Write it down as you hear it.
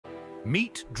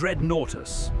Meet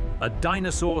Dreadnoughtus, a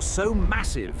dinosaur so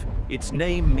massive its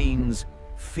name means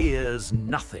fears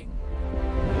nothing.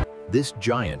 This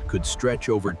giant could stretch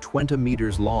over 20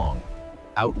 meters long,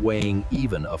 outweighing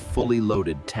even a fully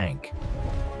loaded tank.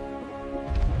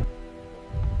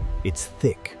 Its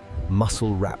thick,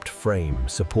 muscle-wrapped frame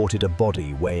supported a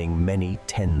body weighing many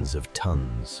tens of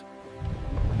tons.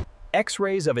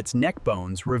 X-rays of its neck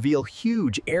bones reveal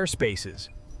huge air spaces,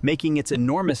 making its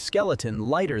enormous skeleton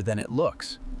lighter than it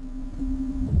looks.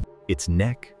 Its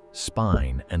neck,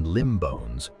 spine, and limb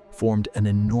bones formed an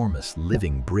enormous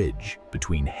living bridge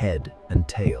between head and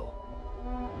tail.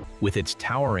 With its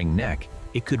towering neck,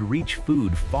 it could reach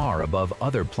food far above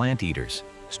other plant eaters,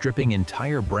 stripping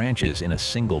entire branches in a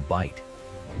single bite.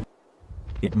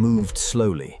 It moved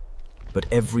slowly, but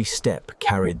every step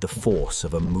carried the force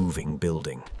of a moving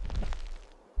building.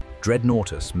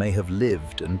 Dreadnoughtus may have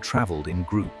lived and traveled in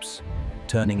groups,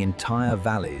 turning entire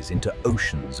valleys into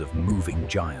oceans of moving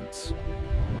giants.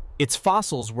 Its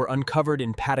fossils were uncovered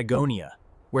in Patagonia,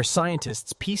 where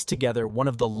scientists pieced together one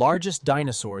of the largest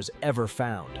dinosaurs ever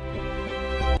found.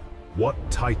 What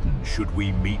Titan should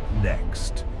we meet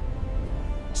next?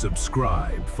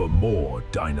 Subscribe for more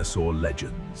Dinosaur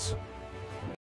Legends.